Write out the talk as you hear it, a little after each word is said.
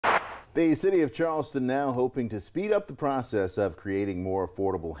The City of Charleston now hoping to speed up the process of creating more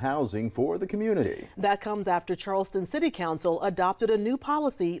affordable housing for the community. That comes after Charleston City Council adopted a new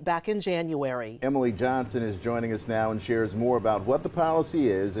policy back in January. Emily Johnson is joining us now and shares more about what the policy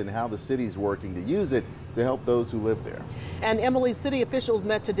is and how the city's working to use it to help those who live there. And Emily, city officials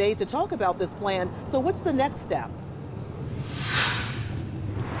met today to talk about this plan. So what's the next step?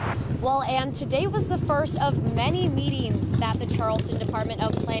 Well, and today was the first of many meetings that the Charleston Department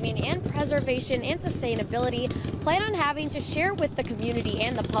of Planning and Preservation and Sustainability plan on having to share with the community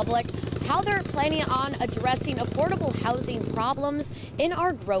and the public how they're planning on addressing affordable housing problems in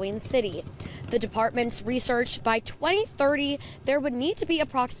our growing city. The department's research by 2030, there would need to be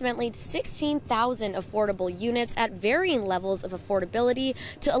approximately 16,000 affordable units at varying levels of affordability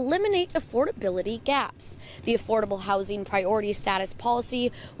to eliminate affordability gaps. The Affordable Housing Priority Status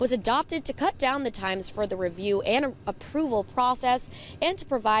Policy was adopted to cut down the times for the review and approval process and to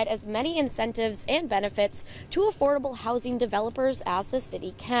provide as many incentives and benefits to affordable housing developers as the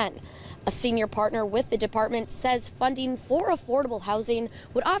city can. A senior partner with the department says funding for affordable housing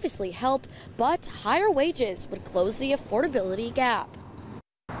would obviously help, but higher wages would close the affordability gap.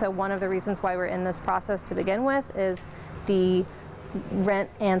 So one of the reasons why we're in this process to begin with is the rent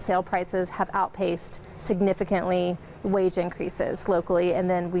and sale prices have outpaced significantly wage increases locally, and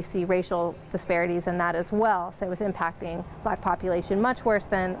then we see racial disparities in that as well. So it's impacting black population much worse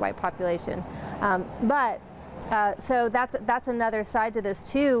than white population. So that's another side to this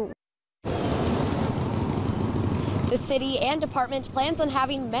too. The city and department plans on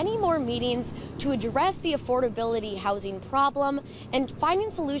having many more meetings to address the affordability housing problem and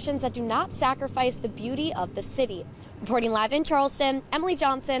finding solutions that do not sacrifice the beauty of the city. Reporting live in Charleston, Emily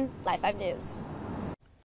Johnson, Live 5 News.